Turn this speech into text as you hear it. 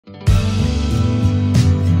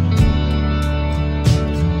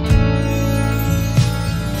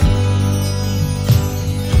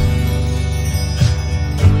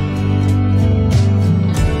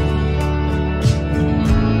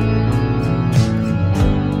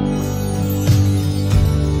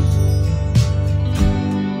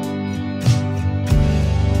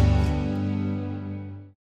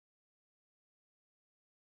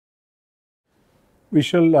We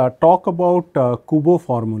shall talk about Kubo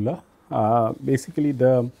formula, basically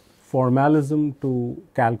the formalism to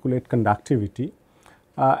calculate conductivity,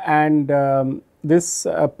 and this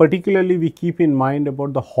particularly we keep in mind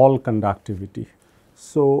about the Hall conductivity.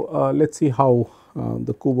 So, let us see how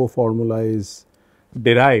the Kubo formula is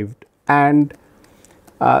derived, and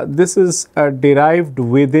this is derived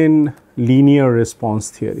within linear response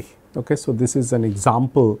theory. Okay, so, this is an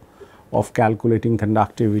example of calculating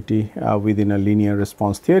conductivity within a linear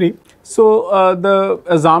response theory. So, the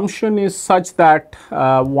assumption is such that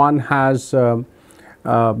one has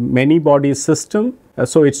many body system.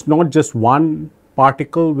 So, it is not just one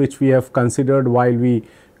particle which we have considered while we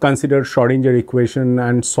considered Schrodinger equation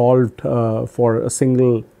and solved for a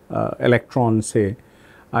single electron, say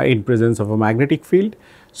in presence of a magnetic field.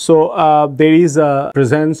 So, there is a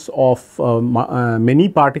presence of many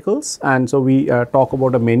particles, and so we talk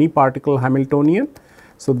about a many particle Hamiltonian.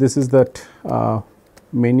 So, this is that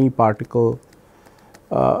many particle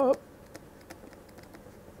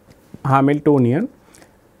Hamiltonian.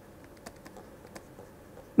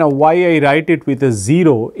 Now, why I write it with a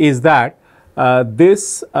 0 is that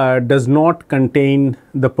this does not contain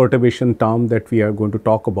the perturbation term that we are going to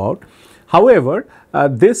talk about. However,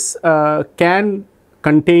 this can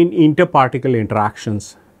contain interparticle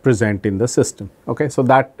interactions present in the system. Okay, so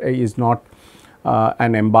that is not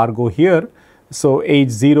an embargo here. So,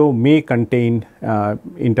 H0 may contain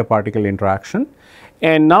interparticle interaction,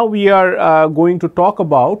 and now we are going to talk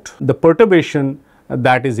about the perturbation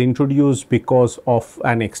that is introduced because of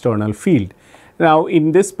an external field. Now,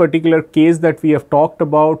 in this particular case that we have talked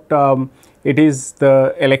about, it is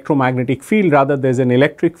the electromagnetic field, rather there is an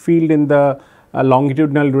electric field in the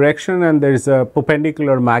longitudinal direction and there is a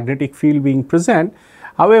perpendicular magnetic field being present.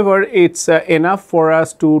 However, it is enough for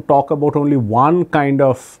us to talk about only one kind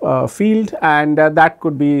of field, and that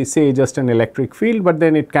could be, say, just an electric field, but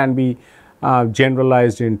then it can be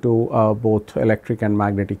generalized into both electric and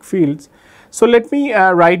magnetic fields. So, let me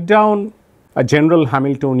write down a general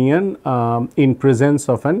Hamiltonian in presence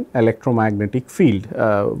of an electromagnetic field.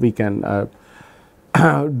 We can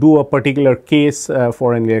do a particular case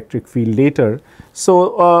for an electric field later.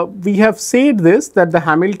 So, we have said this, that the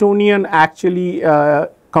Hamiltonian actually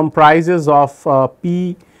comprises of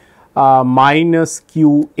P minus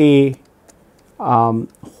Q A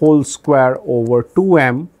whole square over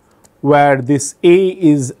 2m, where this A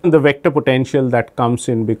is the vector potential that comes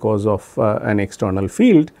in because of an external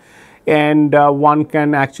field. And one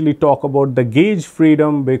can actually talk about the gauge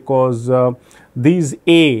freedom, because these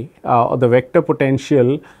A the vector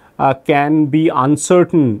potential can be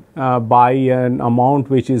uncertain by an amount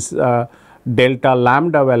which is delta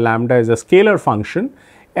lambda, where lambda is a scalar function,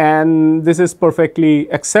 and this is perfectly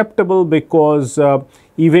acceptable because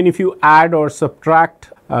even if you add or subtract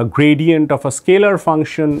a gradient of a scalar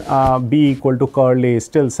function, B equal to curl A is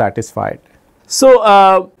still satisfied.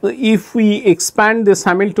 So, if we expand this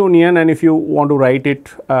Hamiltonian, and if you want to write it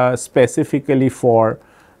specifically for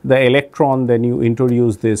the electron, then you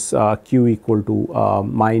introduce this Q equal to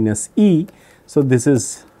minus E. So, this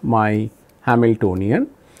is my Hamiltonian.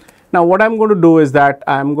 Now, what I am going to do is that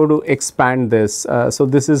I am going to expand this. So,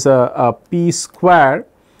 this is a P square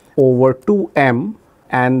over 2m,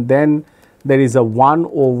 and then there is a 1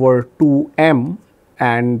 over 2m,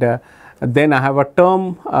 and then I have a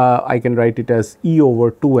term, I can write it as E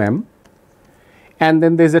over 2m, and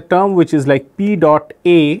then there is a term which is like P dot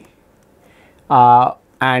A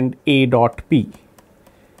and A dot P.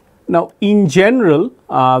 Now, in general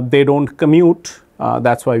they do not commute,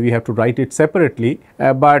 that is why we have to write it separately,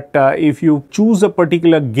 but if you choose a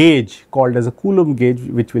particular gauge called as a Coulomb gauge,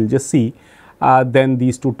 which we will just see, then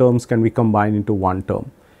these two terms can be combined into one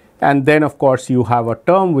term. And then of course, you have a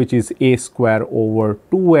term which is A square over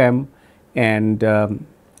 2m and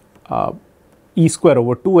E square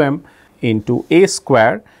over 2m into A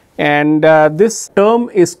square, and this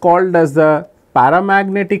term is called as the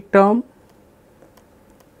paramagnetic term,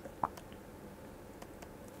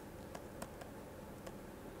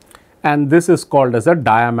 and this is called as a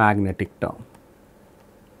diamagnetic term.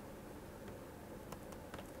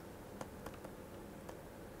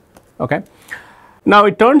 Okay. Now,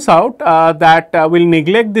 it turns out that we will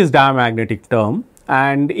neglect this diamagnetic term,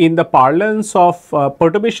 and in the parlance of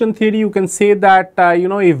perturbation theory, you can say that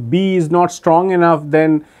if B is not strong enough,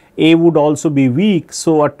 then A would also be weak.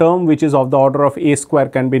 So, a term which is of the order of A square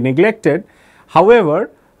can be neglected.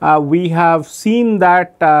 However, we have seen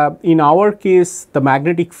that in our case the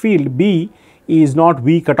magnetic field B is not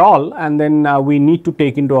weak at all, and then we need to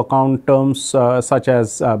take into account terms such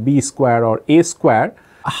as B square or A square.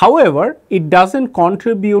 However, it does not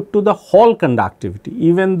contribute to the Hall conductivity,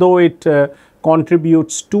 even though it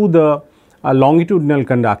contributes to the longitudinal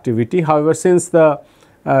conductivity. However, since the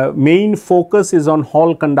main focus is on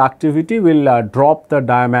Hall conductivity, we will drop the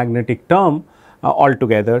diamagnetic term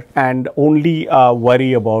altogether and only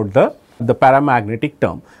worry about the paramagnetic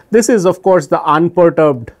term. This is of course the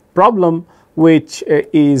unperturbed problem, which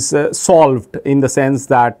is solved in the sense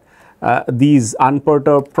that these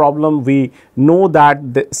unperturbed problem, we know that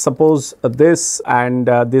suppose this and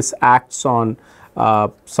this acts on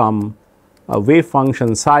some wave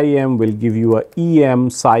function psi m will give you a E m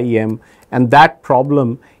psi m, and that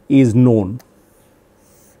problem is known.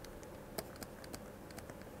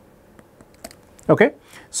 Okay.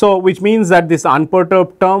 So, which means that this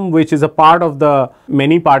unperturbed term, which is a part of the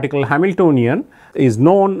many particle Hamiltonian, is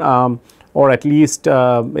known, or at least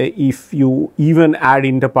if you even add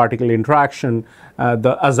interparticle interaction,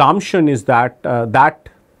 the assumption is that that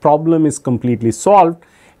problem is completely solved,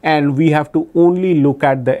 and we have to only look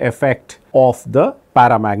at the effect of the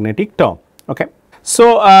paramagnetic term. Okay.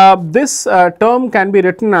 So, this term can be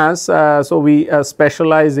written as, so we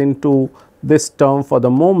specialize into this term for the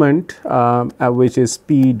moment, which is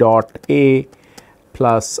P dot A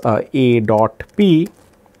plus A dot P,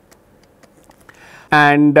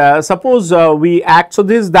 and suppose we act, so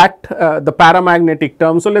this is that the paramagnetic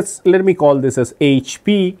term. So, let me call this as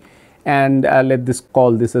HP, and let this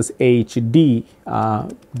call this as HD,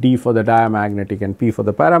 D for the diamagnetic and P for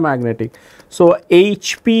the paramagnetic. So,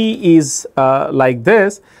 HP is like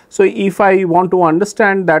this. So, if I want to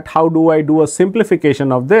understand that, how do I do a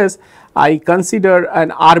simplification of this? I consider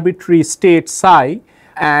an arbitrary state psi,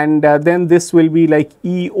 and then this will be like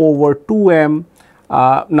E over 2m.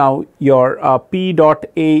 Now, your P dot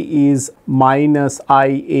A is minus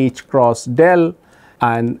I h cross del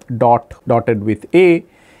and dotted with A,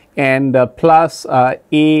 and plus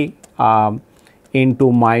A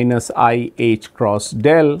into minus I h cross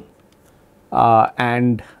del,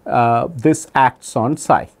 and this acts on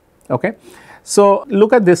psi. Okay. So,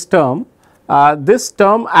 look at this term. This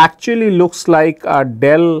term actually looks like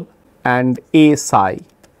del and A psi,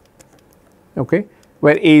 okay,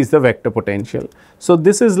 where A is the vector potential. So,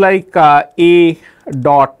 this is like A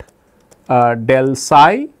dot del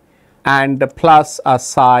psi and plus a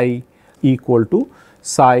psi equal to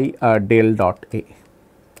psi del dot A.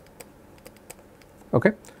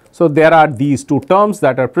 Okay. So, there are these two terms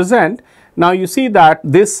that are present. Now, you see that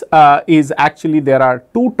this is actually, there are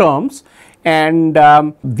two terms, and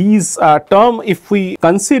these term, if we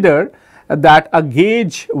consider that a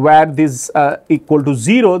gauge where this equal to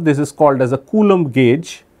 0, this is called as a Coulomb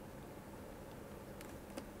gauge,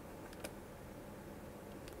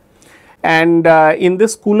 and in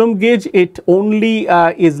this Coulomb gauge it only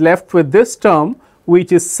is left with this term,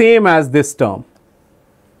 which is same as this term.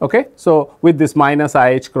 Okay. So, with this minus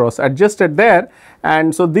I h cross adjusted there,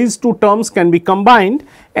 and so these two terms can be combined,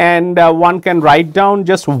 and one can write down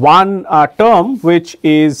just one term, which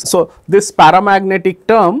is, so this paramagnetic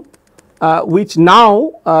term, which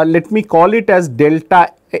now let me call it as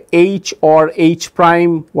delta H or H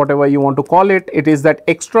prime, whatever you want to call it. It is that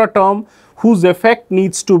extra term whose effect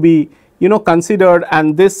needs to be considered,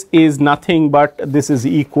 and this is nothing but this is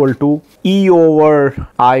equal to E over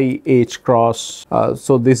I h cross.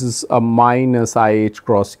 So, this is a minus I h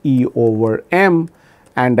cross E over m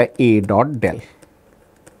and a dot del.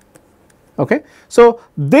 Okay. So,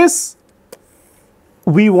 this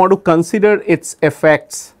we want to consider its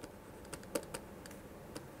effects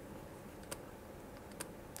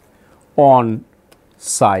on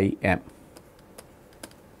psi m,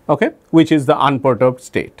 okay, which is the unperturbed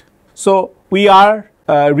state. So, we are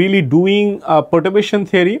really doing perturbation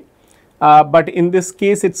theory, but in this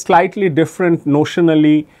case it is slightly different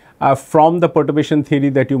notionally from the perturbation theory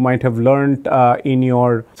that you might have learned in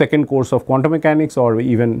your second course of quantum mechanics, or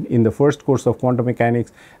even in the first course of quantum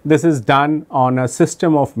mechanics. This is done on a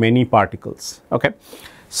system of many particles. Okay.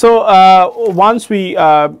 So, once we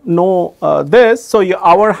know this, so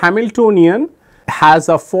our Hamiltonian has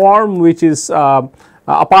a form which is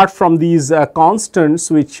apart from these constants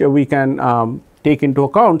which we can take into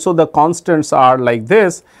account. So, the constants are like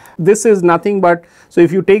this. This is nothing but, so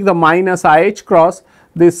if you take the minus I h cross,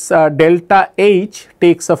 this delta H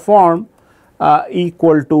takes a form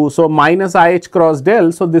equal to, so minus I h cross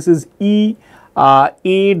del. So, this is E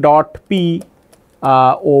A dot P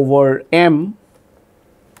over m,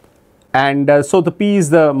 and so the P is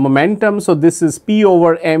the momentum. So, this is P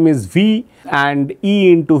over m is V, and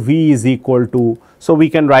E into V is equal to, so we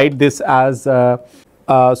can write this as there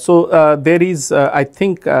is I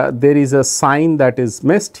think there is a sign that is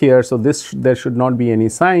missed here. So, this there should not be any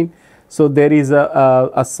sign. So, there is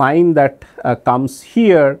a sign that comes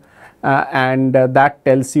here, and that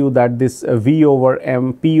tells you that this V over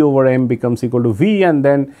M, P over M becomes equal to V, and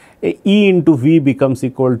then E into V becomes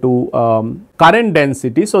equal to current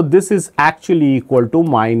density. So, this is actually equal to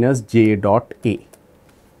minus J dot A.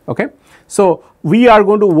 Okay. So, we are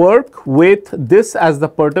going to work with this as the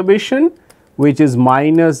perturbation, which is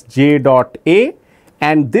minus J dot A,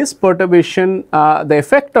 and this perturbation, the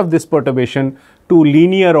effect of this perturbation to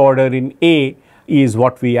linear order in A is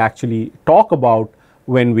what we actually talk about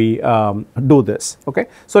when we do this. Okay.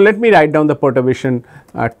 So, let me write down the perturbation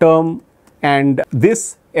term, and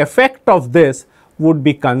this effect of this would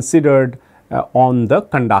be considered on the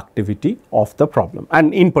conductivity of the problem,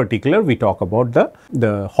 and in particular we talk about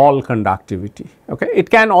the Hall conductivity. Okay. It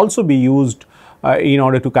can also be used in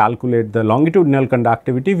order to calculate the longitudinal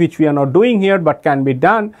conductivity, which we are not doing here, but can be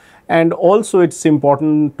done. And also it is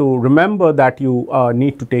important to remember that you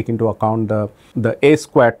need to take into account the A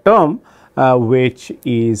squared term, which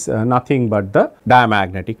is nothing but the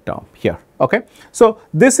diamagnetic term here. Okay. So,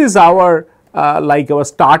 this is our like our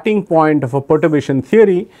starting point of a perturbation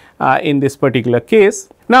theory in this particular case.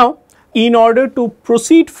 Now, in order to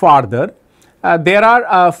proceed further, there are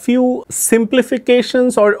a few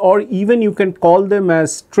simplifications, or even you can call them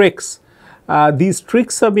as tricks. These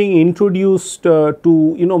tricks are being introduced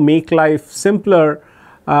to make life simpler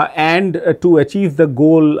and to achieve the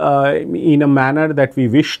goal in a manner that we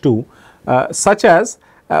wish to, such as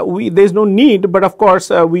there is no need, but of course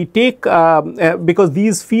we take because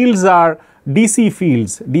these fields are DC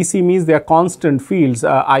fields. DC means they are constant fields,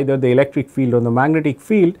 either the electric field or the magnetic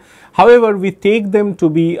field. However, we take them to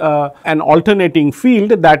be an alternating field,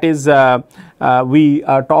 that is we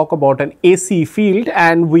talk about an AC field,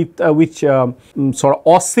 and with which sort of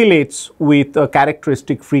oscillates with a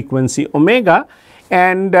characteristic frequency omega.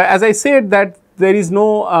 And as I said, that there is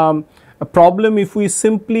no a problem if we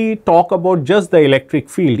simply talk about just the electric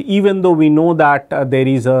field, even though we know that there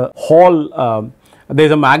is a Hall, there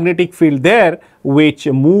is a magnetic field there which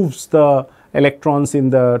moves the electrons in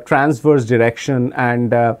the transverse direction,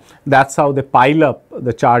 and that is how they pile up,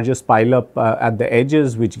 the charges pile up at the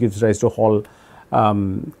edges, which gives rise to Hall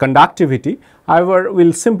conductivity. However, we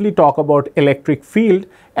will simply talk about electric field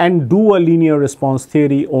and do a linear response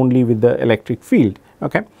theory only with the electric field.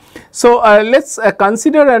 Okay. So, let us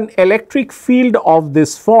consider an electric field of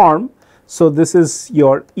this form. So, this is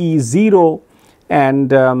your E0 and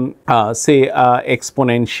say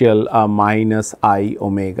exponential minus I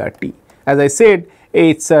omega t. As I said,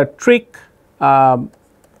 it is a trick, and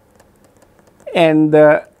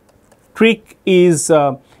the trick is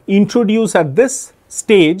introduced at this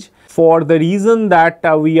stage for the reason that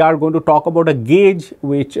we are going to talk about a gauge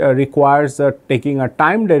which requires taking a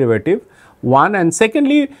time derivative, one, and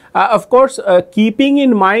secondly of course keeping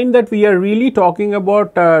in mind that we are really talking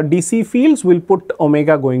about DC fields, we will put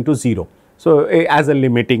omega going to 0. So, as a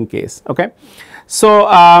limiting case. Okay. So,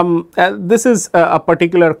 this is a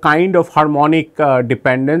particular kind of harmonic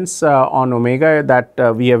dependence on omega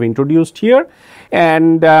that we have introduced here,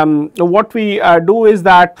 and what we do is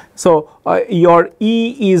that, so your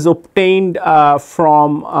E is obtained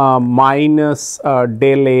from minus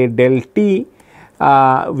del A del T.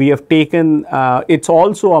 We have taken it is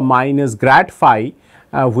also a minus grad phi,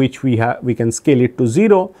 which we can scale it to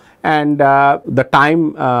 0, and the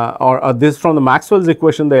time or this from the Maxwell's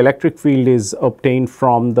equation, the electric field is obtained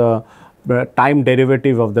from the time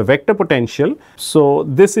derivative of the vector potential. So,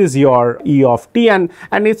 this is your E of t, and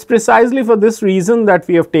it is precisely for this reason that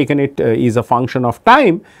we have taken it is a function of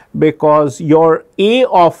time, because your A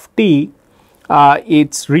of t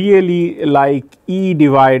it is really like E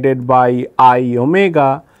divided by I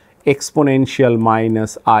omega exponential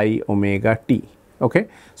minus I omega t. Okay.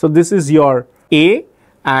 So, this is your A,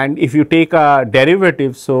 and if you take a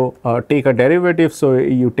derivative, so so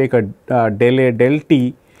you take a del A del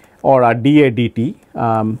t or a dA dt,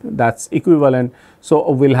 that is equivalent.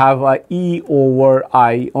 So, we will have a E over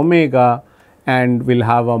I omega, and we will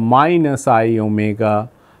have a minus I omega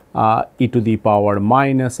e to the power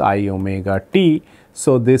minus I omega t.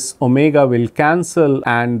 So, this omega will cancel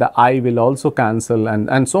and the I will also cancel,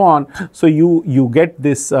 and so on. So, you get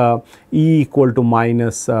this E equal to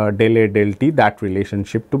minus del A del t, that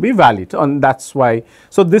relationship to be valid, and that is why.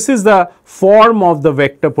 So, this is the form of the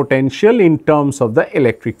vector potential in terms of the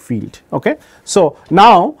electric field. Okay. So,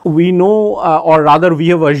 now we know or rather we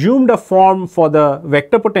have assumed a form for the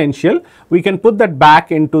vector potential, we can put that back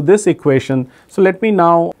into this equation. So, let me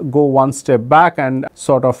now go one step back and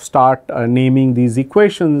sort of start naming these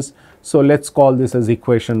equations. So, let us call this as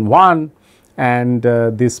equation 1, and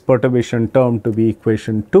this perturbation term to be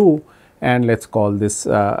equation 2, and let's call this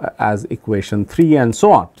as equation 3 and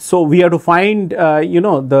so on. So, we have to find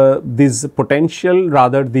this potential,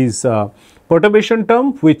 rather this perturbation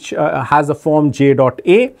term, which has a form j dot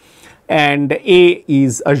a, and a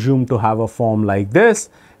is assumed to have a form like this.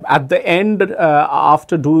 At the end,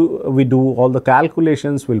 after we do all the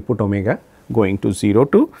calculations, we will put omega going to 0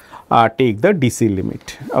 to take the DC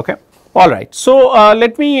limit. Okay. All right. So,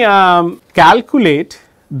 let me calculate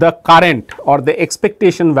the current or the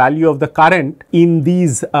expectation value of the current in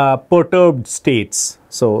these perturbed states.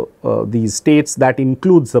 So, these states that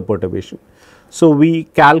includes the perturbation. So, we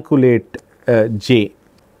calculate J.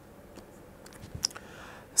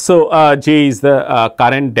 So, J is the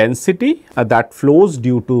current density that flows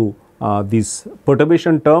due to this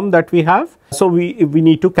perturbation term that we have. So, we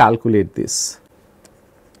need to calculate this.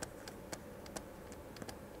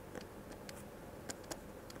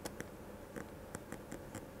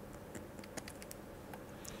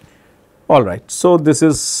 All right. So, this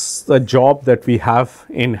is the job that we have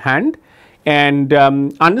in hand, and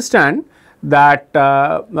understand that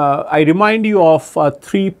I remind you of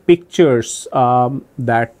 3 pictures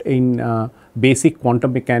that in basic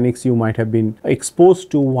quantum mechanics you might have been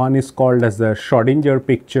exposed to. One is called as the Schrodinger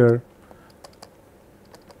picture,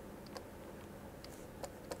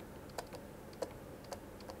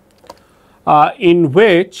 in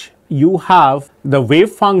which you have the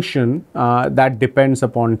wave function that depends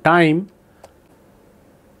upon time,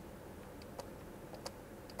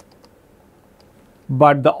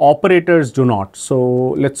 but the operators do not.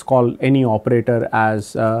 So, let us call any operator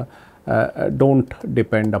as do not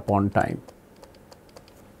depend upon time.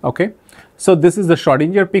 Okay. So, this is the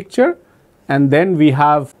Schrodinger picture, and then we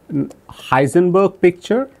have Heisenberg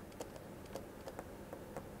picture,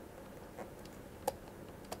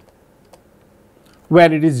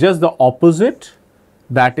 where it is just the opposite,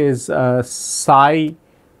 that is psi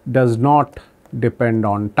does not depend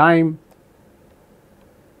on time.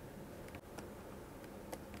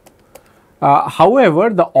 However,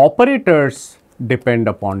 the operators depend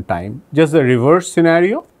upon time, just the reverse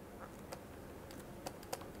scenario.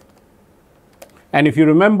 And if you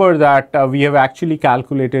remember that we have actually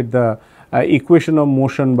calculated the equation of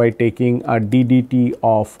motion by taking a d dt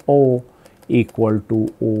of O equal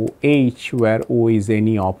to OH, where O is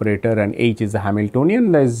any operator and H is the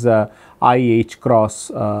Hamiltonian. There is IH cross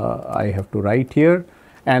I have to write here,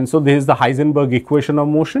 and so this is the Heisenberg equation of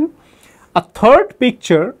motion. A third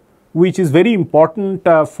picture, which is very important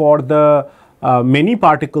for the many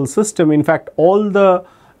particle system. In fact, all the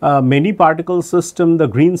many particle system, the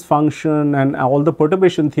Green's function and all the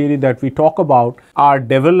perturbation theory that we talk about are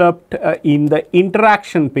developed in the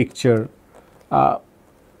interaction picture.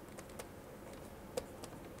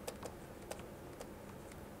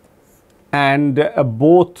 And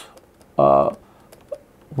both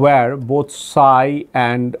where both psi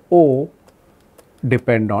and O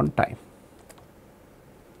depend on time.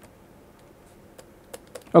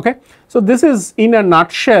 Okay. So, this is in a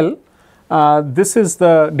nutshell, this is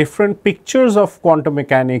the different pictures of quantum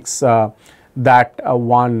mechanics that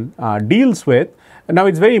one deals with. Now,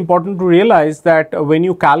 it is very important to realize that when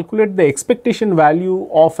you calculate the expectation value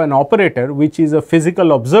of an operator, which is a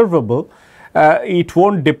physical observable, it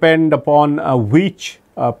will not depend upon which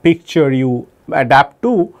picture you adapt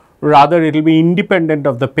to, rather it will be independent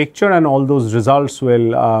of the picture, and all those results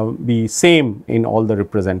will be same in all the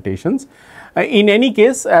representations. In any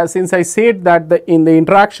case, since I said that in the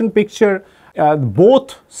interaction picture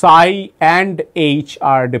both psi and H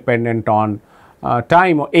are dependent on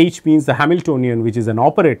time, or H means the Hamiltonian, which is an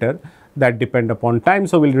operator that depend upon time.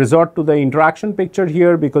 So, we will resort to the interaction picture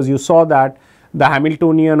here, because you saw that the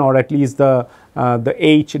Hamiltonian, or at least the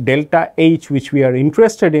H delta H, which we are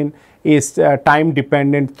interested in, is time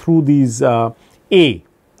dependent through these A,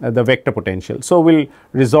 the vector potential. So, we will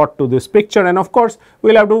resort to this picture, and of course, we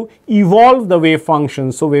will have to evolve the wave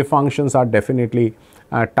functions. So, wave functions are definitely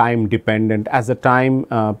time dependent. As the time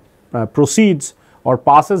proceeds or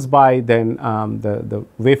passes by, then the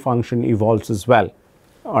wave function evolves as well.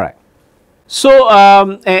 All right. So,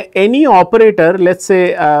 any operator, let us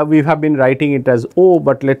say we have been writing it as O,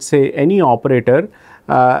 but let us say any operator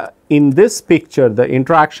in this picture, the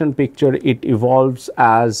interaction picture, it evolves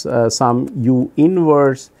as some U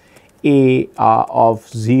inverse A of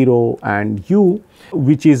 0 and U,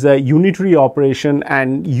 which is a unitary operation,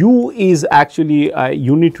 and U is actually a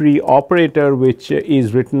unitary operator which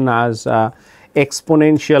is written as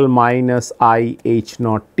exponential minus I H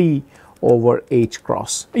naught t over H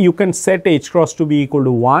cross. You can set H cross to be equal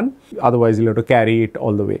to 1, otherwise you will have to carry it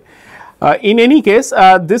all the way. In any case,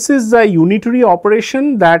 this is a unitary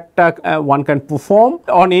operation that one can perform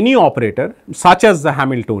on any operator, such as the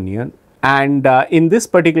Hamiltonian, and in this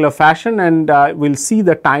particular fashion, and we'll see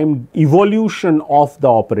the time evolution of the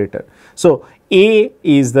operator. So, A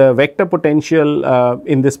is the vector potential.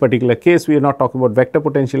 In this particular case, we are not talking about vector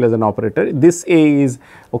potential as an operator. This A is,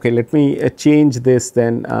 okay, let me change this,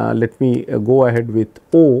 then let me go ahead with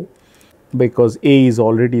O, because A is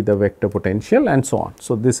already the vector potential, and so on.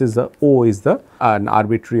 So, this is the O is the an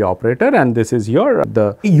arbitrary operator, and this is your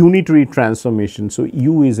the unitary transformation. So,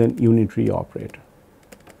 U is an unitary operator.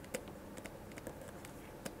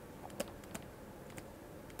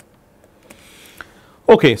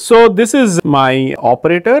 Okay, so this is my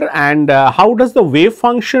operator, and how does the wave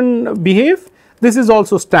function behave? This is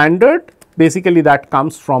also standard. Basically, that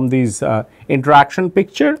comes from these interaction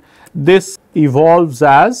picture. This evolves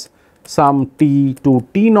as some t to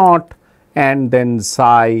t naught, and then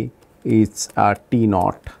psi is t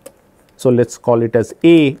naught. So, let us call it as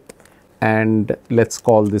A, and let us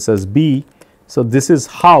call this as B. So, this is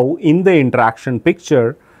how in the interaction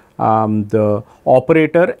picture the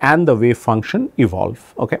operator and the wave function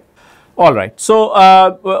evolve. Okay. All right. So,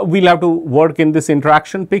 we will have to work in this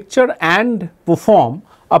interaction picture and perform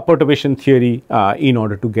a perturbation theory in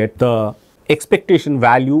order to get the expectation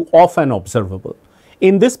value of an observable.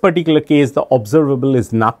 In this particular case, the observable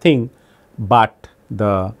is nothing but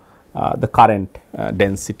the current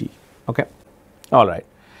density. Okay. All right.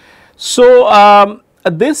 So,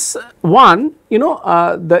 this one, you know,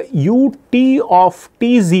 the ut of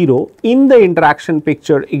t0 in the interaction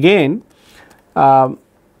picture again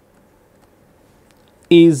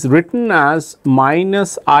is written as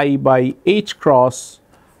minus I by h cross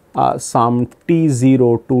some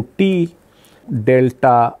t0 to t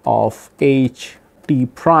delta of h t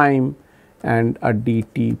prime and a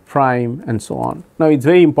dt prime and so on. Now, it is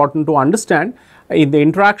very important to understand in the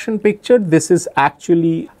interaction picture, this is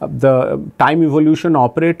actually the time evolution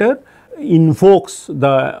operator invokes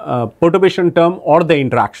the perturbation term or the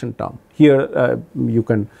interaction term. Here you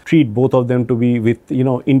can treat both of them to be with, you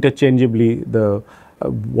know, interchangeably the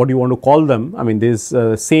what you want to call them. I mean, this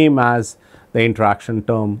is same as the interaction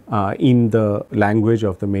term in the language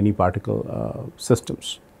of the many particle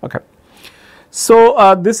systems. Okay.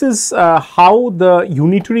 So, this is how the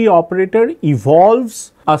unitary operator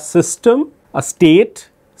evolves a system, a state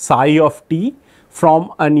psi of t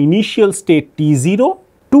from an initial state t0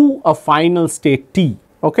 to a final state t,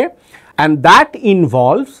 okay, and that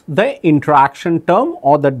involves the interaction term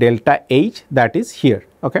or the delta h that is here.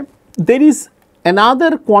 Okay. There is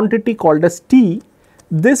another quantity called as t.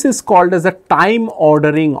 This is called as a time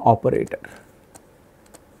ordering operator.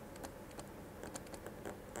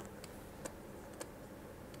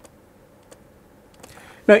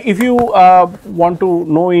 Now, if you want to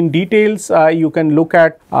know in details, you can look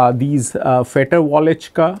at these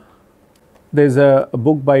Fetter-Wallachka. There is a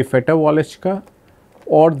book by Fetter-Wallachka,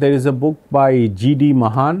 or there is a book by G.D.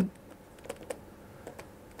 Mahan,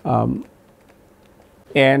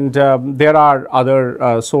 and there are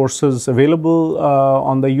other sources available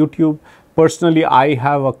on the YouTube. Personally, I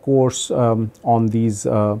have a course on these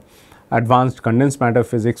advanced condensed matter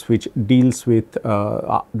physics, which deals with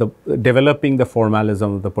developing the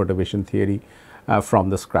formalism of the perturbation theory from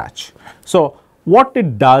the scratch. So, what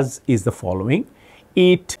it does is the following: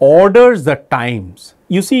 it orders the times.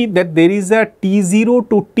 You see that there is a t0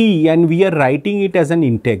 to t, and we are writing it as an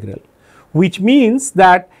integral, which means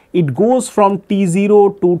that it goes from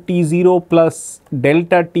t0 to t0 plus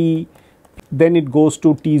delta t, then it goes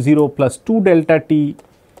to t0 plus 2 delta t,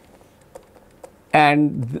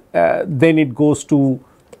 and then it goes to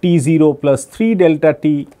t0 plus 3 delta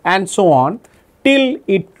t, and so on till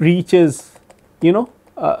it reaches, you know,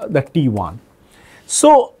 the t1.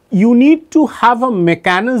 So, you need to have a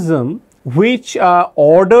mechanism which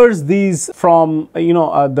orders these from, you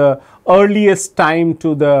know, the earliest time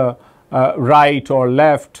to the right or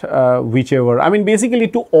left, whichever. I mean, basically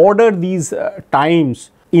to order these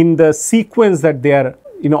times in the sequence that they are,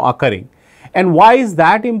 you know, occurring. And why is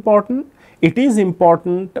that important? It is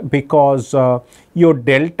important because your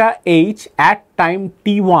delta h at time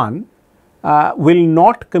t1 will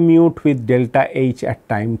not commute with delta h at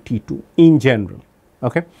time t2 in general.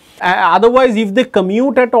 Okay. Otherwise, if they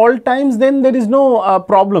commute at all times, then there is no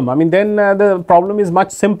problem. I mean, then the problem is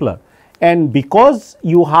much simpler. And because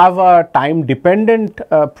you have a time dependent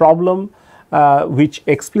problem which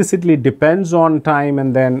explicitly depends on time,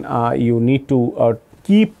 and then you need to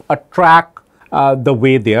keep a track the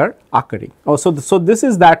way they are occurring. Oh, so this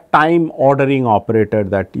is that time ordering operator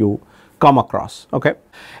that you come across. Okay.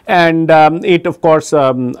 And it of course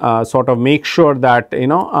sort of makes sure that, you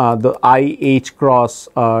know, the I h cross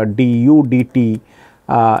du dt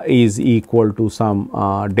is equal to some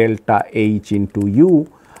delta h into u.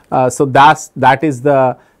 So that is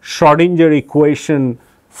the Schrodinger equation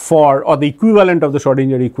for, or the equivalent of the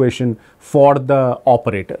Schrodinger equation for the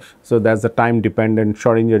operator. So that's the time dependent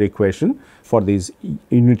Schrodinger equation for this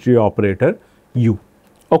unitary operator u.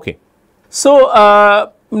 Okay.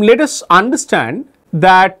 So let us understand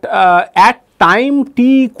that at time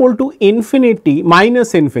t equal to infinity,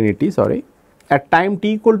 minus infinity, sorry, at time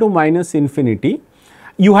t equal to minus infinity,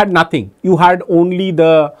 you had nothing. You had only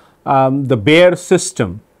the bare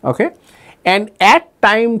system, okay. And at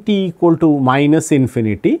time t equal to minus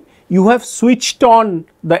infinity, you have switched on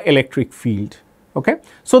the electric field, okay.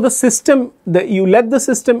 So the system, you let the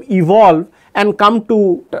system evolve and come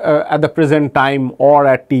to at the present time or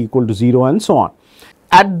at t equal to 0 and so on.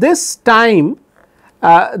 At this time,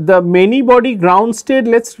 the many body ground state,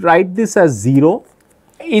 let us write this as 0.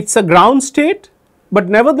 It is a ground state, but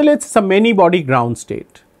nevertheless it is a many body ground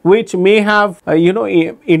state, which may have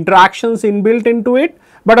interactions inbuilt into it,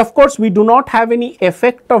 but of course we do not have any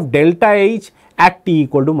effect of delta H at t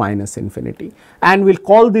equal to minus infinity, and we will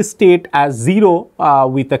call this state as 0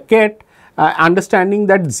 with a ket, understanding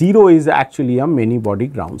that 0 is actually a many body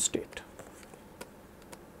ground state.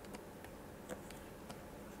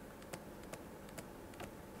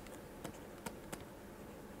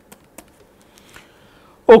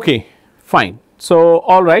 Okay, fine. So,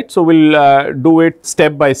 all right. So, we will do it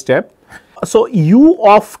step by step. So, u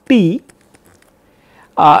of t,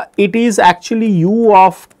 it is actually u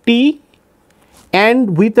of t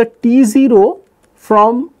and with a t0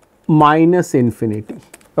 from minus infinity.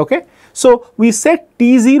 Okay. So, we set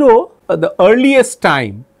t0 the earliest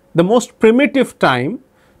time, the most primitive time,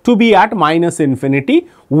 to be at minus infinity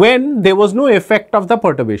when there was no effect of the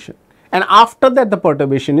perturbation, and after that the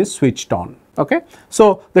perturbation is switched on. Okay.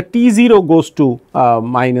 So, the t0 goes to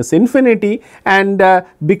minus infinity, and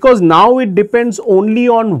because now it depends only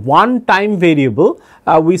on one time variable,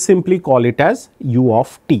 we simply call it as u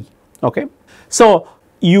of t. Okay. So,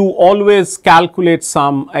 you always calculate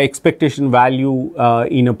some expectation value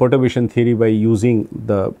in a perturbation theory by using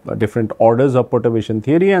the different orders of perturbation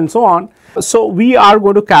theory and so on. So, we are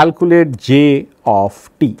going to calculate j of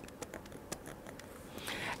t.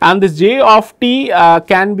 And this j of t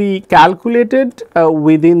can be calculated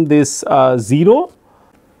within this 0,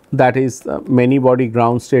 that is many body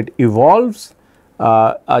ground state evolves,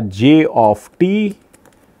 a j of t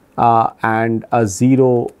and a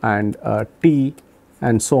 0 and a t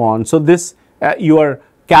and so on. So, this you are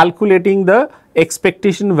calculating the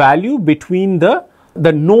expectation value between the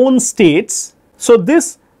known states. So,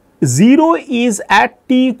 this 0 is at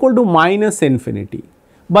t equal to minus infinity,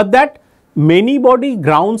 but that many body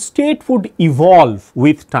ground state would evolve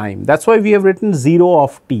with time. That is why we have written 0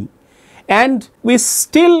 of t, and we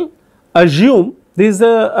still assume, this is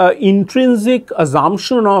a intrinsic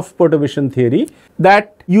assumption of perturbation theory,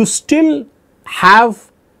 that you still have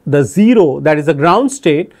the 0, that is the ground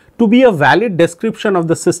state, to be a valid description of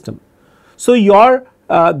the system. So, your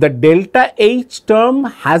the delta H term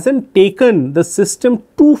has not taken the system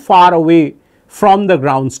too far away from the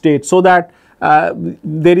ground state, so that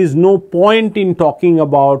there is no point in talking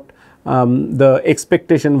about the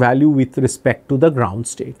expectation value with respect to the ground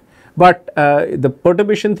state. But the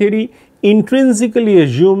perturbation theory intrinsically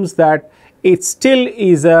assumes that it still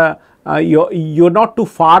is a you are not too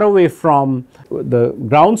far away from the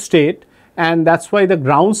ground state, and that is why the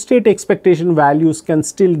ground state expectation values can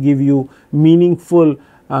still give you meaningful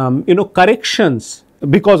corrections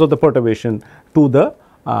because of the perturbation to the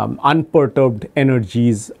unperturbed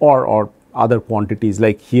energies or other quantities,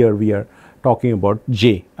 like here we are talking about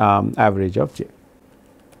j, average of j.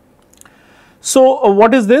 So,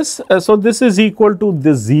 what is this? So, this is equal to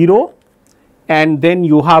the 0, and then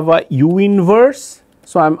you have a u inverse.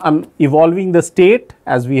 So, I am evolving the state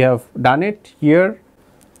as we have done it here,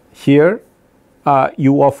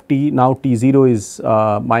 u of t, now t0 is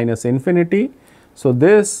minus infinity. So,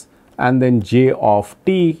 this and then j of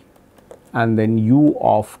t and then u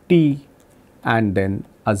of t and then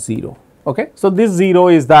a 0. Okay. So, this 0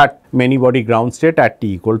 is that many body ground state at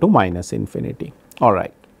t equal to minus infinity. All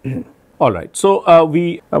right. All right. So,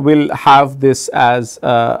 we will have this as,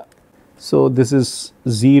 so this is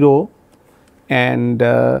 0 and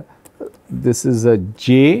this is a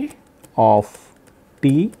j of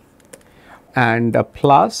t and a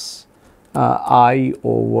plus I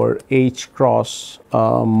over h cross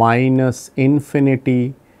minus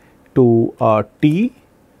infinity to t,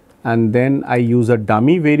 and then I use a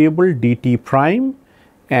dummy variable dt prime,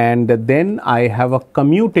 and then I have a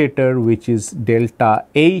commutator which is delta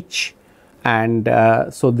h, and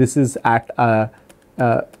so this is at a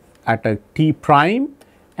t prime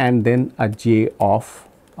and then a j of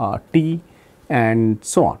t, and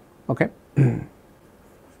so on. Okay.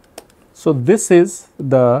 So, this is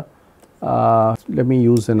the let me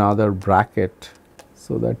use another bracket,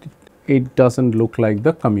 so that it does not look like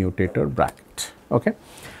the commutator bracket. Okay.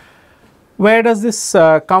 Where does this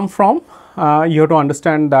come from? You have to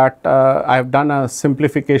understand that I have done a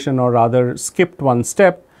simplification, or rather skipped one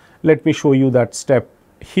step. Let me show you that step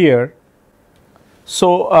here.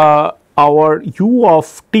 So, our u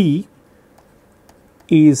of t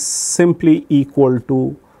is simply equal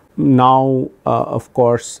to, now of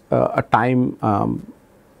course, a time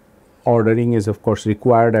ordering is of course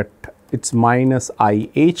required at its minus I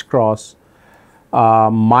h cross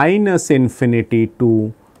minus infinity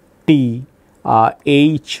to t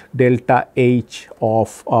h delta h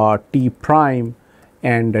of t prime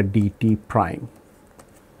and dt prime.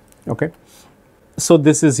 Okay. So,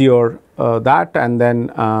 this is your that, and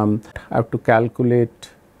then I have to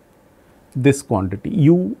calculate this quantity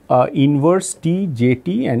u inverse t, j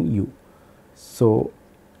t and u. So,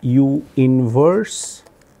 u inverse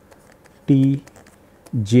t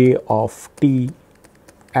j of t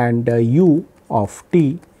and u of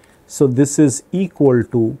t. So, this is equal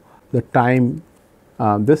to the time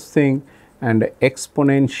this thing and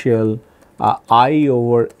exponential I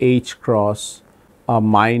over h cross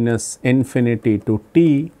minus infinity to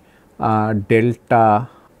t delta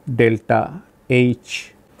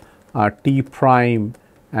h t prime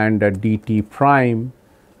and dt prime,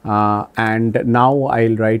 and now I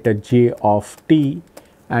will write a j of t,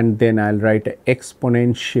 and then I will write a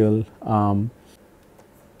exponential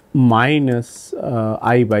minus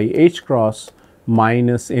I by h cross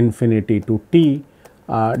minus infinity to t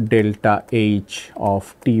delta h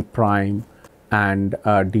of t prime and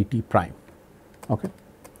dt prime. Okay.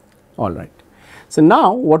 All right. So,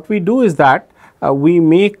 now what we do is that we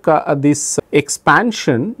make this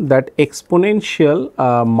expansion, that exponential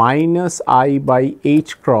minus I by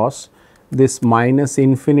h cross, this minus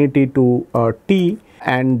infinity to t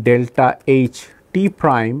and delta h t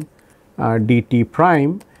prime dt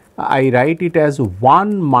prime, I write it as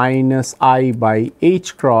 1 minus I by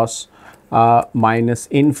h cross minus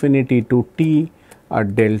infinity to t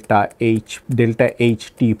delta h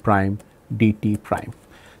t prime dt prime,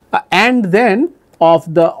 and then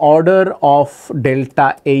of the order of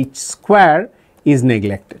delta h square is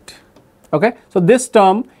neglected. Okay. So, this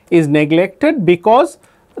term is neglected because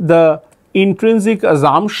the intrinsic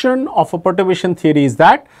assumption of a perturbation theory is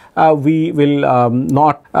that we will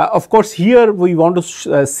not, of course, here we want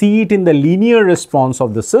to see it in the linear response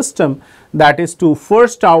of the system, that is to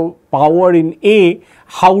first power in A,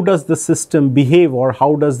 how does the system behave, or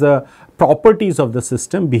how does the properties of the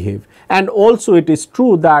system behave. And also it is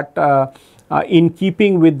true that in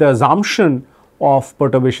keeping with the assumption of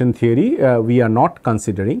perturbation theory, we are not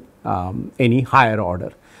considering any higher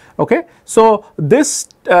order. Okay. So, this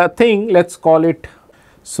thing, let us call it,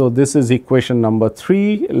 so this is equation number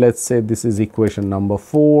 3, let us say this is equation number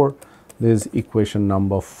 4, this is equation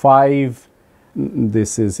number 5,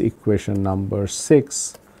 this is equation number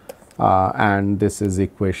 6 and this is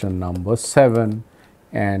equation number 7,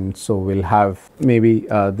 and so we will have maybe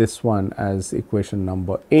this one as equation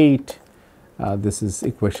number 8. This is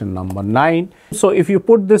equation number 9. So, if you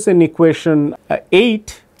put this in equation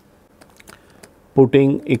 8,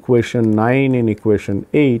 putting equation 9 in equation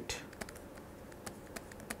 8,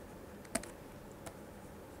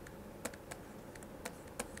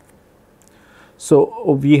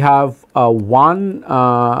 so we have 1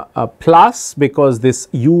 plus, because this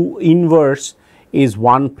u inverse is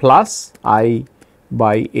 1 plus I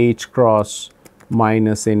by h cross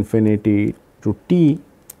minus infinity to t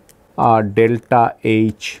delta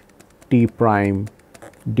h t prime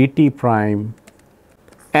dt prime,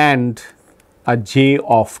 and a j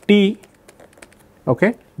of t.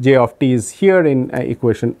 Okay. J of t is here in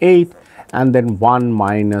equation 8, and then 1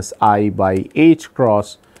 minus I by h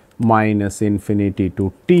cross minus infinity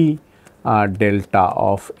to t delta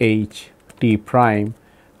of h t prime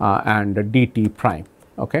and dt prime.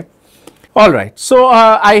 Okay. All right. So,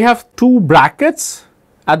 I have two brackets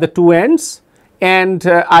at the two ends, and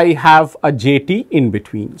I have a jt in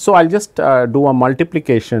between. So, I will just do a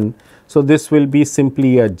multiplication. So, this will be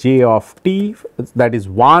simply a j of t, that is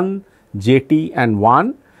 1 jt and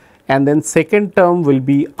 1, and then second term will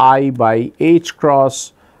be I by h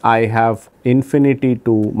cross, I have infinity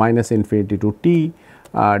to minus infinity to t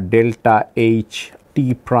delta h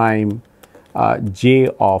t prime j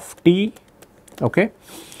of t. Okay.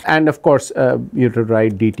 And of course, you have to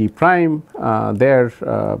write dt prime there,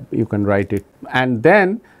 you can write it, and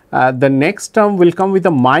then the next term will come with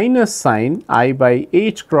a minus sign I by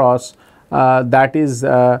h cross that is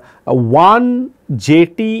 1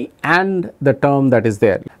 jt and the term that is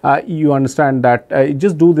there. You understand that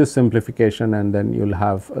just do this simplification and then you will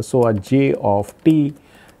have so a j of t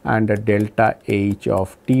and a delta h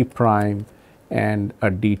of t prime and a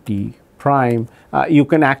dt prime. You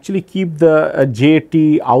can actually keep the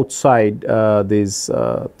jt outside this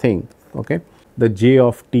thing. Okay, the j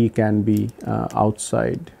of t can be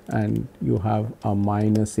outside and you have a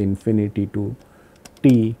minus infinity to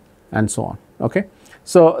t and so on. Okay,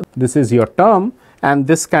 so this is your term and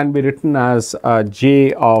this can be written as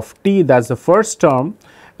j of t, that is the first term,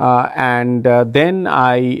 and then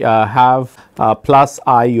I have plus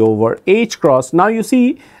I over h cross. Now you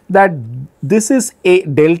see that this is a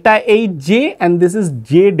delta h j and this is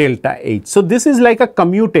j delta h. So this is like a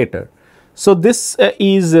commutator. So this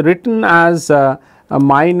is written as a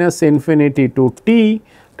minus infinity to t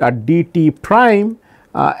dt prime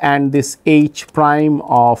and this h prime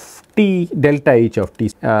of t, delta h of t,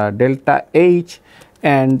 delta h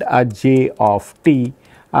and a j of t.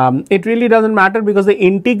 It really does not matter because the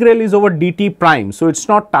integral is over dt prime. So, it is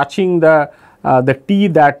not touching the t,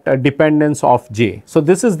 that dependence of j. So,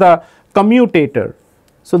 this is the commutator.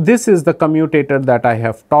 So, this is the commutator that I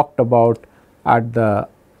have talked about at the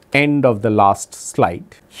end of the last slide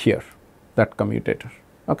here, that commutator.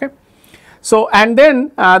 Okay. So, and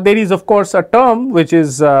then there is of course a term which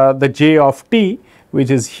is the j of t, which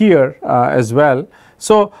is here as well.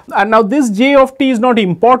 So, now this j of t is not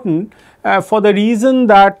important for the reason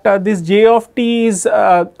that this j of t is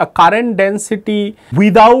a current density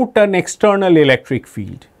without an external electric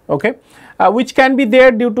field, okay, which can be there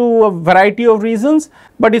due to a variety of reasons,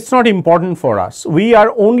 but it is not important for us. We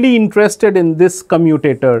are only interested in this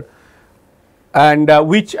commutator and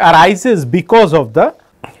which arises because of the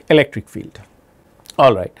electric field.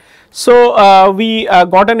 All right. So, we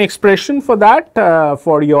got an expression for that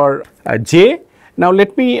for your j. Now,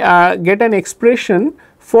 let me get an expression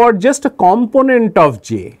for just a component of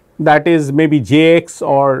j, that is maybe jx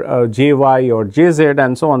or jy or jz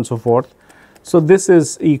and so on and so forth. So, this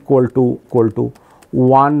is equal to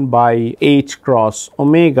 1 by h cross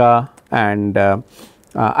omega, and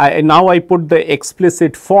now I put the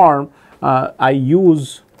explicit form. I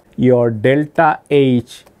use your delta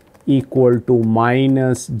h equal to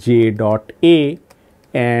minus j dot a,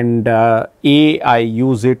 and a I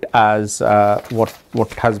use it as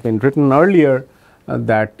what has been written earlier,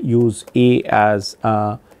 that use a as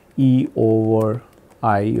e over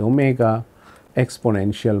I omega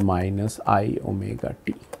exponential minus I omega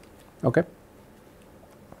t. Okay.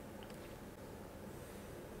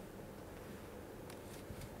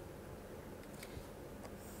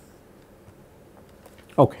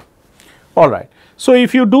 Okay. All right. So,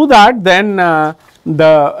 if you do that, then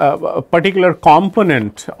the particular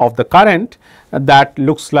component of the current that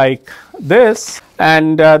looks like this,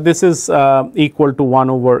 and this is equal to 1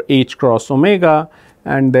 over h cross omega,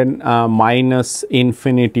 and then minus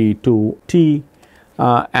infinity to t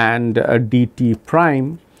and dt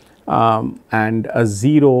prime and a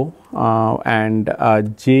 0 and a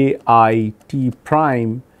j I t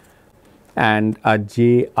prime and a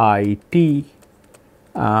j I t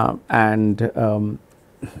and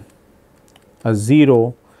a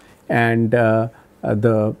 0, and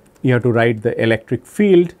you have to write the electric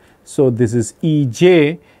field. So, this is E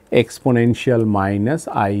j exponential minus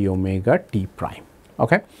I omega t prime.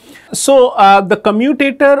 Okay. So, the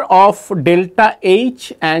commutator of delta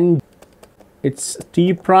h and its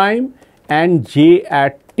t prime and j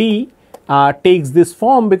at t takes this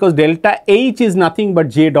form, because delta h is nothing but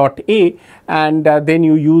j dot a, and then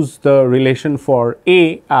you use the relation for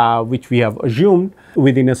a which we have assumed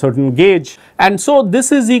within a certain gauge, and so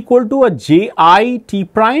this is equal to a j I t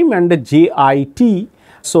prime and a j I t.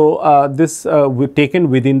 So, this we taken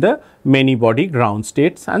within the many body ground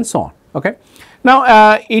states and so on. Okay.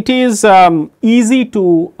 Now, it is easy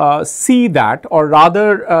to see that, or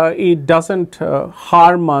rather it does not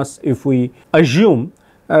harm us if we assume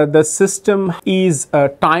the system is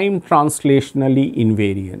time translationally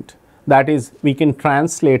invariant. That is, we can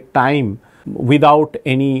translate time without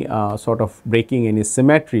any sort of breaking any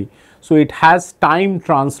symmetry. So, it has time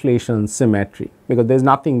translation symmetry, because there is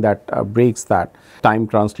nothing that breaks that time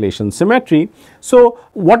translation symmetry. So,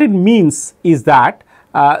 what it means is that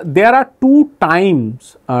there are two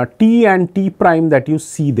times t and t prime that you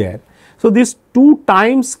see there. So, these two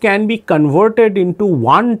times can be converted into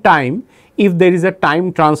one time if there is a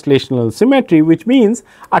time translational symmetry, which means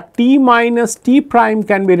a t minus t prime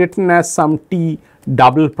can be written as some t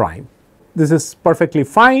double prime. This is perfectly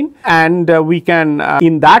fine, and we can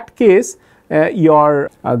in that case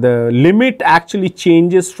the limit actually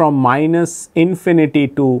changes from minus infinity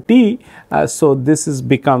to t. So this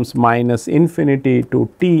becomes minus infinity to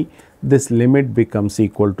t. This limit becomes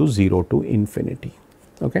equal to 0 to infinity.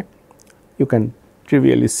 Okay, you can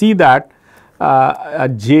trivially see that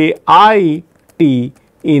j I t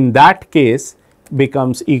in that case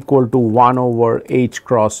becomes equal to 1 over h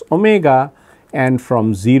cross omega, and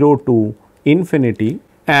from 0 to infinity,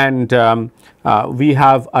 and we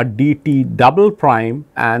have a dt double prime,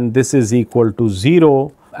 and this is equal to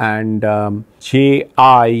 0, and j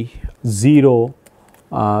I 0.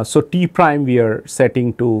 So t prime we are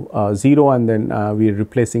setting to 0, and then we are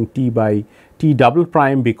replacing t by t double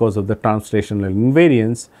prime because of the translational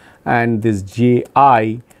invariance, and this j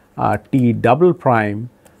I t double prime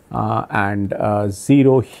and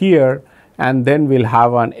 0 here, and then we will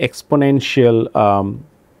have an exponential.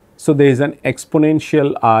 So there is an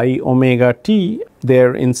exponential I omega t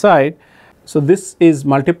there inside. So this is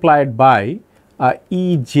multiplied by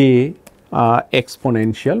e j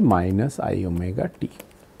exponential minus I omega t.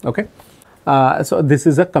 Okay. So this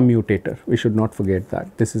is a commutator, we should not forget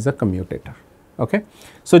that this is a commutator. Okay.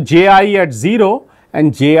 So j I at 0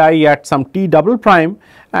 and j I at some t double prime,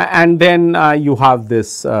 and then you have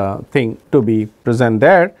this thing to be present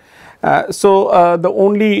there. So the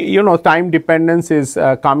only time dependence is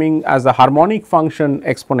coming as a harmonic function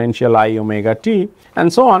exponential I omega t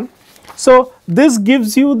and so on. So this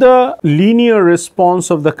gives you the linear response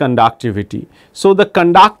of the conductivity. So the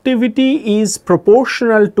conductivity is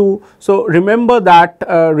proportional to, so remember that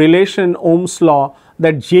relation Ohm's law,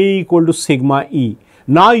 that J equal to sigma E.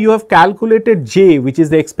 Now you have calculated J, which is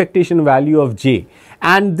the expectation value of J,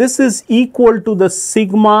 and this is equal to the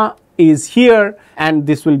sigma is here, and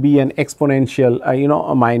this will be an exponential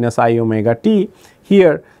a minus I omega t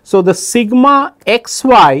here. So the sigma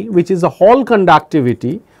xy, which is the Hall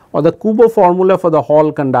conductivity, or the Kubo formula for the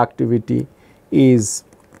Hall conductivity, is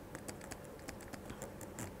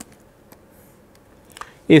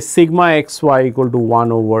sigma xy equal to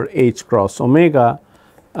 1 over h cross omega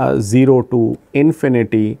 0 to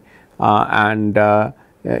infinity, and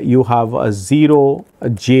you have a 0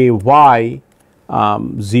 j y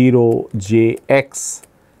 0 j x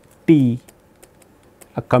t,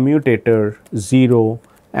 a commutator 0,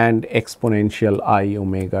 and exponential I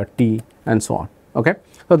omega t and so on. Okay.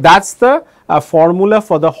 So that is the formula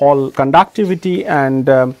for the Hall conductivity, and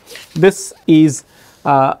this is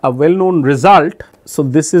a well known result. So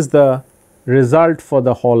this is the result for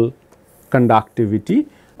the Hall conductivity,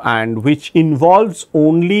 and which involves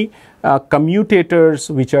only commutators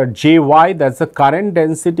which are j y, that is the current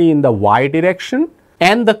density in the y direction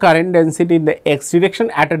and the current density in the x direction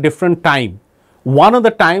at a different time. One of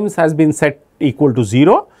the times has been set equal to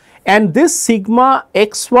 0, and this sigma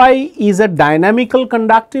xy is a dynamical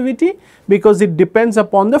conductivity because it depends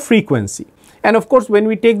upon the frequency. And of course, when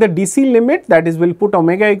we take the DC limit, that is, we will put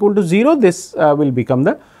omega equal to 0, this will become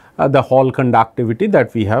the Hall conductivity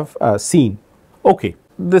that we have seen. Okay,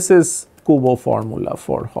 this is Kubo formula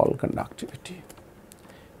for Hall conductivity.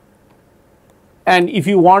 And if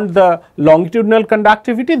you want the longitudinal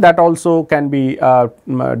conductivity, that also can be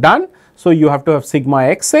done. So you have to have sigma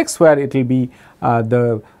xx, where it will be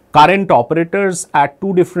the current operators at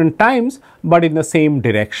two different times, but in the same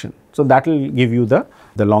direction. So that will give you the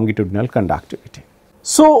longitudinal conductivity.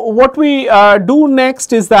 So what we do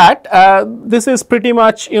next is that this is pretty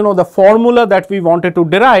much the formula that we wanted to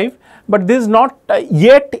derive, but this is not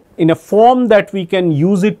yet in a form that we can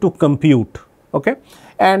use it to compute. Okay,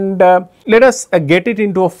 and let us get it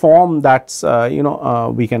into a form that's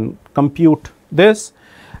we can compute this.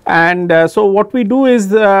 And so what we do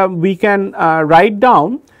is we can write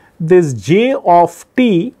down this j of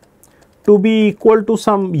t to be equal to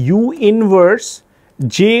some u inverse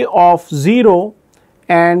j of 0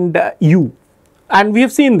 and u, and we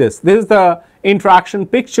have seen this. This is the interaction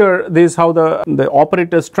picture. This is how the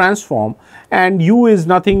operators transform, and u is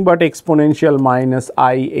nothing but exponential minus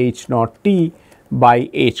I h naught t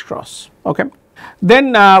by h cross. Okay.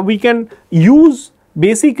 Then we can use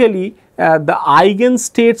basically the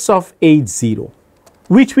eigenstates of h0,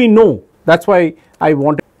 which we know. That is why I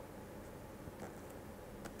wanted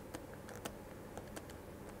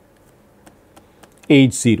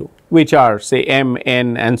h0, which are say m,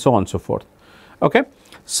 n and so on and so forth. Okay.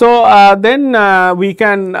 So then we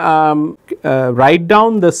can write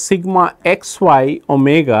down the sigma xy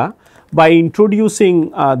omega by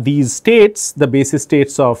introducing these states, the basis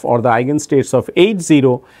states of, or the eigenstates of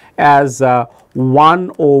h0, as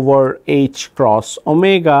 1 over h cross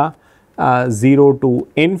omega 0 to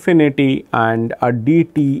infinity and a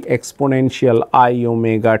dt exponential I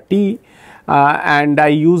omega t and I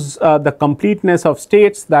use the completeness of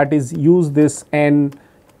states, that is use this n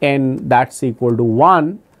that's equal to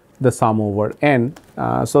 1, the sum over n.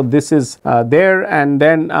 So, this is there, and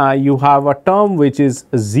then you have a term which is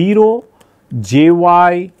 0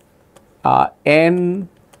 jy n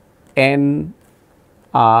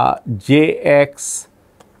jx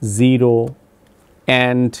 0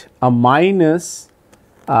 and a minus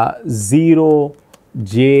 0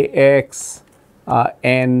 jx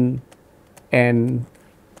n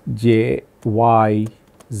jy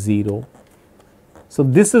 0. So,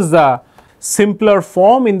 this is the simpler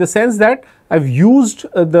form in the sense that I have used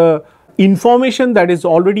the information that is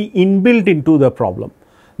already inbuilt into the problem.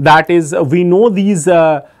 That is, we know these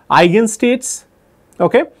eigenstates.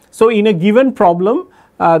 Okay. So, in a given problem,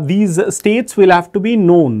 these states will have to be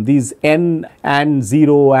known, these n and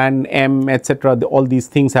 0 and m etc., all these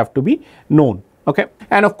things have to be known. Okay.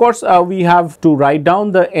 And of course, we have to write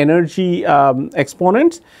down the energy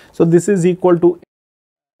exponents. So, this is equal to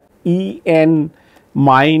E n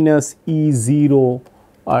minus E 0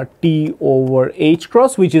 t over h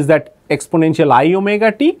cross, which is that exponential I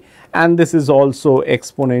omega t, and this is also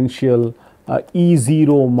exponential E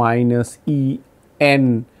 0 minus E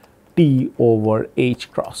n t over h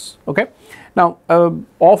cross. Okay. Now,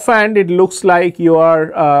 offhand it looks like you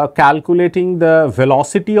are calculating the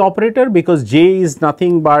velocity operator, because j is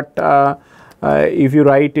nothing but if you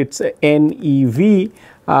write it's n e v,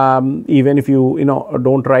 even if you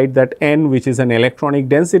don't write that n, which is an electronic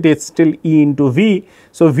density, it's still e into v.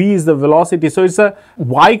 So, v is the velocity. So, it's a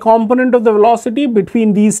y component of the velocity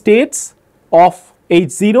between these states of h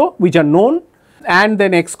 0 which are known, and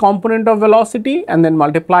then x component of velocity, and then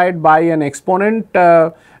multiplied by an exponent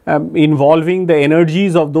involving the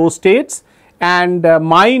energies of those states, and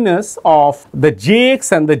minus of the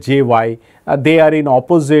jx and the jy. They are in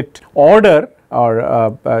opposite order,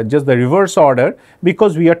 or just the reverse order,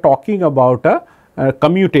 because we are talking about a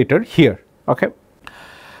commutator here. Okay.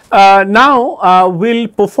 Now, we will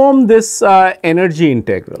perform this energy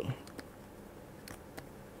integral.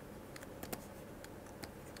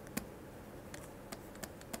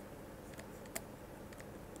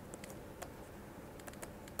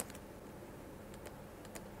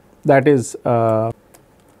 That is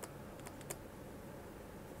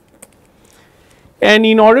and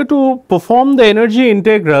in order to perform the energy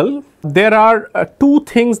integral, there are two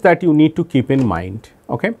things that you need to keep in mind.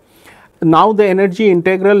 Okay. Now, the energy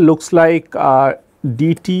integral looks like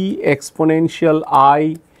dt exponential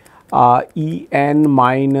I E n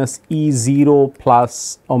minus E 0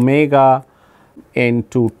 plus omega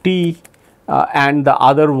into t, and the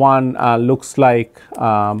other one looks like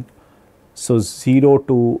so 0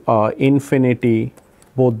 to infinity,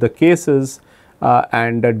 both the cases,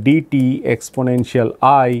 and dt exponential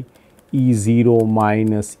I E 0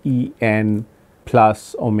 minus E n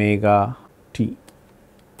plus omega t.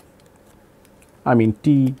 I mean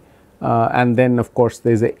t, and then of course,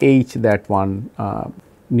 there is a h that one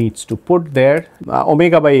needs to put there.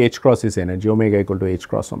 Omega by h cross is energy, omega equal to h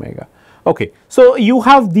cross omega. Okay. So, you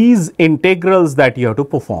have these integrals that you have to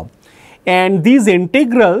perform, and these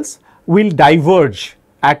integrals will diverge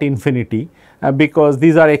at infinity because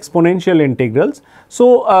these are exponential integrals.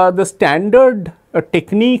 So, the standard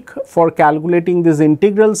technique for calculating these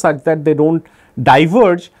integrals such that they do not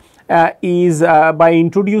diverge is by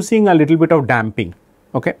introducing a little bit of damping.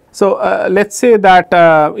 Okay. So, let us say that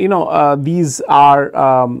these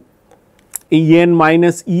are E n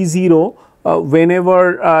minus E 0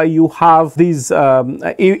 whenever you have these,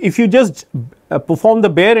 if you just perform the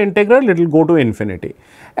bare integral, it will go to infinity.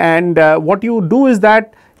 And what you do is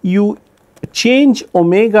that you change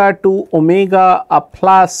omega to omega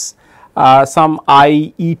plus some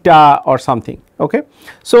I eta or something. Okay.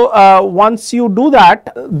 So, once you do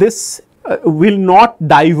that, this will not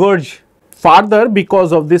diverge farther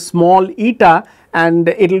because of this small eta, and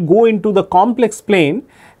it will go into the complex plane.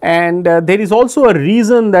 And there is also a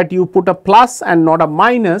reason that you put a plus and not a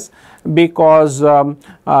minus, because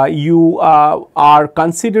you are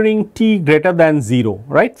considering t greater than 0,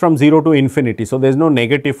 right, from 0 to infinity. So, there is no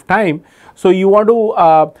negative time. So, you want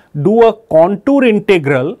to do a contour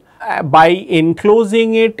integral by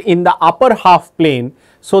enclosing it in the upper half plane,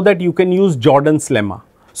 so that you can use Jordan's lemma.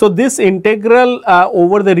 So, this integral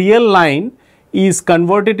over the real line is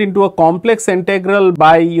converted into a complex integral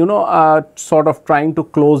by sort of trying to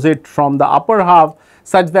close it from the upper half,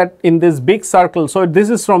 such that in this big circle. So, this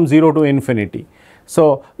is from 0 to infinity.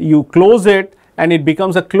 So, you close it and it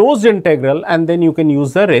becomes a closed integral, and then you can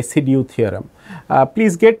use the residue theorem.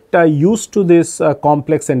 Please get used to this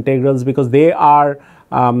complex integrals, because they are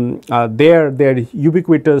they're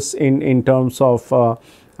ubiquitous in terms of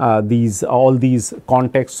all these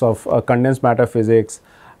contexts of condensed matter physics,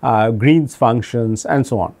 Green's functions and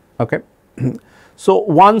so on. Okay. So,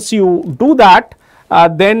 once you do that,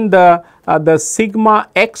 then the sigma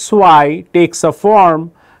xy takes a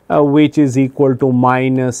form which is equal to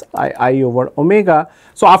minus I over omega.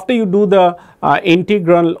 So, after you do the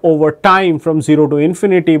integral over time from 0 to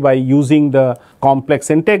infinity by using the complex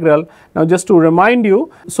integral. Now, just to remind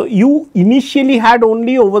you, so you initially had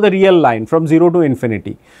only over the real line from 0 to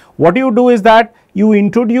infinity. What you do is that you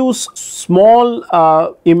introduce small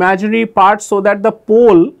imaginary parts, so that the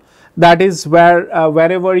pole, that is where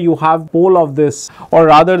wherever you have pole of this, or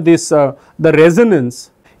rather this the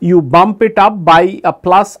resonance, you bump it up by a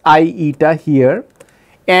plus I eta here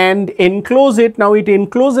and enclose it. Now, it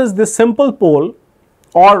encloses this simple pole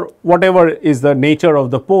or whatever is the nature of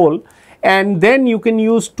the pole, and then you can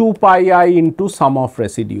use 2 pi I into sum of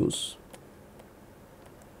residues.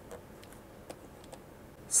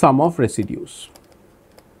 Sum of residues.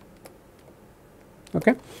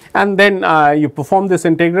 Okay. And then you perform this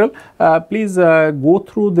integral. Please go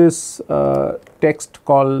through this text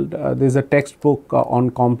called, there is a textbook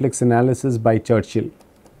on complex analysis by Churchill.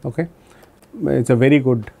 Okay. It is a very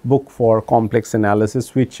good book for complex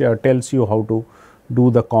analysis, which tells you how to do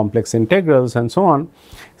the complex integrals and so on.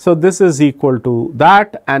 So, this is equal to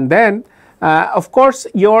that, and then of course,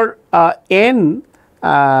 your n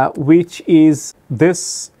which is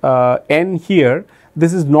this n here,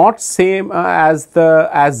 this is not same as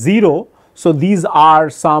 0. So, these are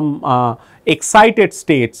some excited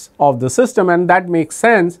states of the system, and that makes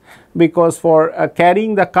sense, because for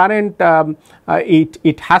carrying the current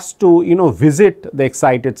it has to visit the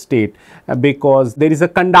excited state, because there is a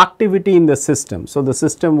conductivity in the system. So, the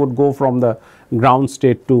system would go from the ground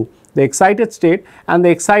state to the excited state, and the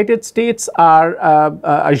excited states are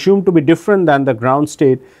assumed to be different than the ground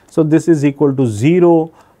state. So, this is equal to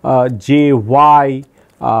 0 j y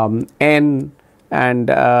n and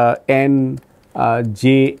n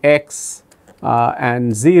j x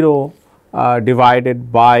and 0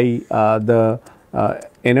 divided by the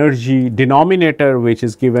energy denominator, which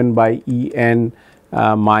is given by E n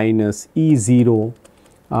minus E 0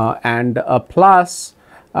 and a plus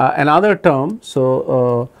another term.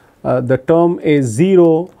 So, the term is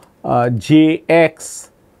 0 j x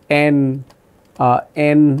n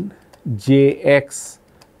n j x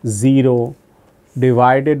 0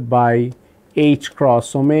 divided by h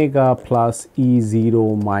cross omega plus E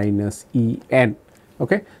 0 minus E n.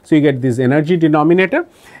 Okay. So, you get this energy denominator.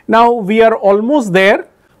 Now, we are almost there,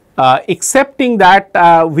 excepting that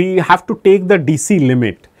we have to take the DC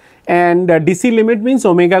limit, and DC limit means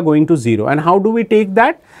omega going to 0. And how do we take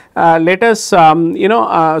that? Let us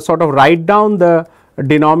sort of write down the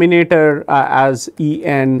denominator as E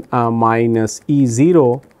n minus E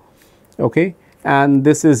 0. Okay. And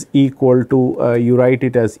this is equal to you write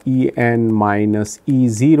it as E n minus E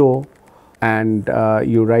 0, and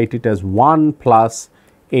you write it as 1 plus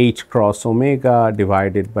h cross omega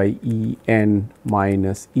divided by E n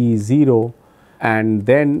minus E 0, and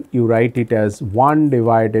then you write it as 1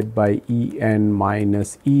 divided by E n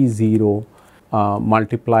minus E 0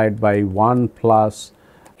 multiplied by 1 plus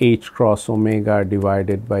h cross omega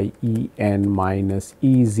divided by E n minus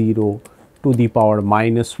E 0 to the power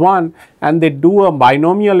minus 1, and they do a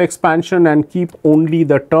binomial expansion and keep only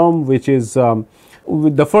the term which is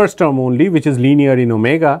with the first term only, which is linear in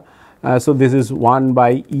omega. So, this is 1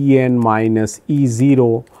 by E n minus E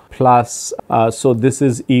 0 plus, so this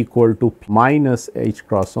is equal to minus h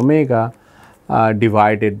cross omega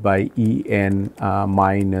divided by E n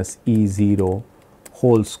minus E 0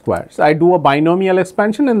 whole square. So, I do a binomial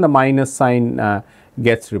expansion and the minus sign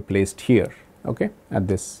gets replaced here, okay, at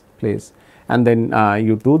this place, and then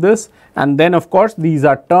you do this, and then of course, these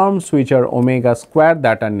are terms which are omega square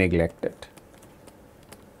that are neglected.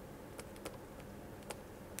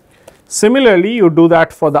 Similarly, you do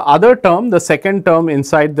that for the other term, the second term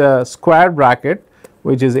inside the square bracket,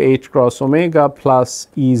 which is h cross omega plus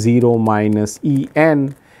E 0 minus E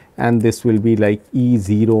n, and this will be like E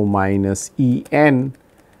 0 minus E n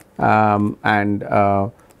and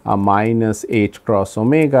a minus h cross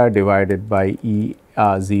omega divided by E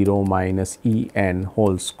 0 minus E n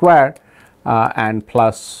whole square and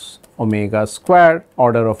plus omega square,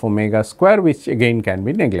 order of omega square, which again can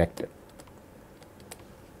be neglected.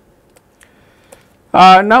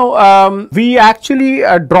 Now, we actually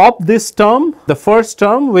drop this term, the first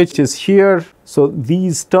term which is here. So,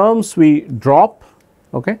 these terms we drop.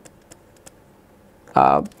 Okay.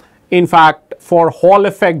 In fact, for Hall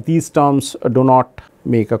effect these terms do not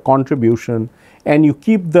make a contribution, and you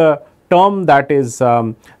keep the term that is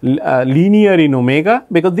linear in omega,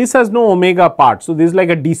 because this has no omega part. So, this is like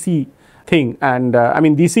a DC thing, and I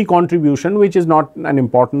mean DC contribution, which is not an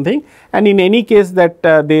important thing, and in any case that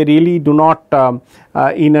they really do not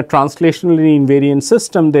in a translationally invariant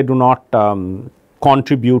system, they do not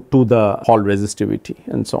contribute to the Hall resistivity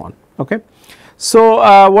and so on. Okay. So,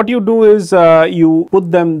 what you do is you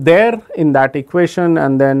put them there in that equation,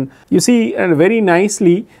 and then you see very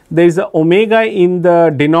nicely there is a omega in the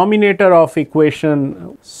denominator of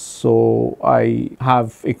equation. So, I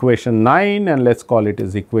have equation 9 and let us call it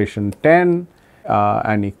as equation 10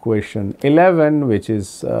 and equation 11, which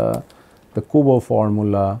is the Kubo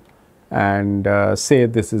formula, and say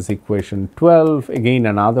this is equation 12, again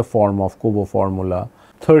another form of Kubo formula,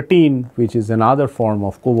 13, which is another form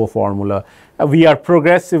of Kubo formula. We are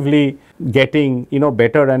progressively getting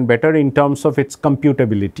better and better in terms of its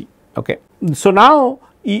computability. Okay. So, now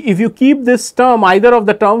if you keep this term, either of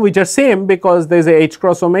the term which are same, because there is a h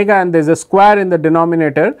cross omega and there is a square in the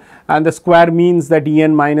denominator, and the square means that E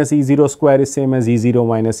n minus E 0 square is same as E 0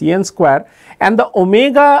 minus E n square, and the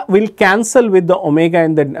omega will cancel with the omega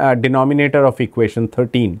in the denominator of equation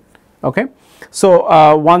 13. Okay.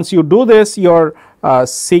 So, once you do this, your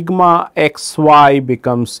sigma x y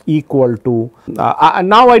becomes equal to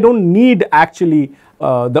now I do not need actually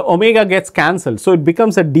the omega gets cancelled. So, it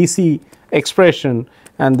becomes a DC expression,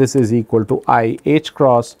 and this is equal to I h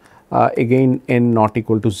cross again n not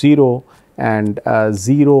equal to 0 and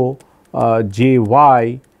 0 j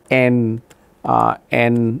y n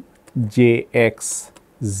n j x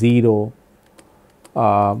 0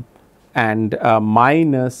 and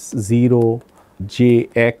minus 0 j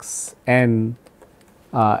x n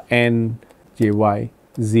n j y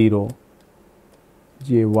 0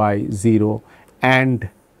 j y 0, and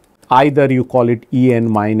either you call it E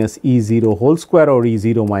n minus E 0 whole square or E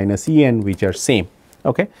 0 minus E n, which are same.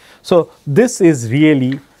 Okay. So, this is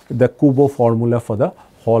really the Kubo formula for the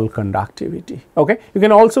Hall conductivity. Okay. You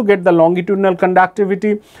can also get the longitudinal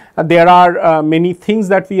conductivity. There are many things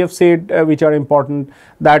that we have said which are important,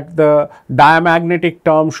 that the diamagnetic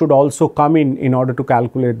term should also come in order to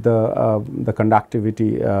calculate the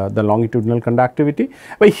conductivity, the longitudinal conductivity.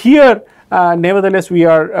 But here nevertheless we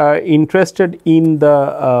are interested in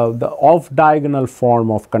the off diagonal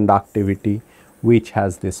form of conductivity, which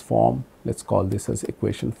has this form. Let us call this as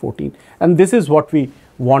equation 14, and this is what we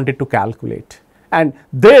wanted to calculate. And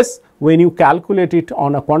this, when you calculate it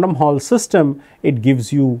on a quantum Hall system, it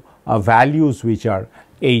gives you values which are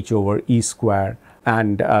h over e square,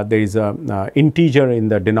 and there is a integer in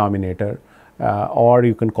the denominator, or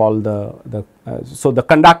you can call so the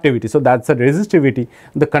conductivity. So, that is the resistivity.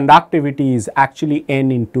 The conductivity is actually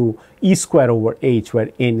n into e square over h, where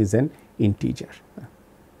n is an integer.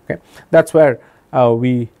 Okay. That is where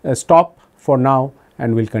we stop for now,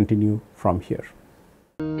 and we will continue from here.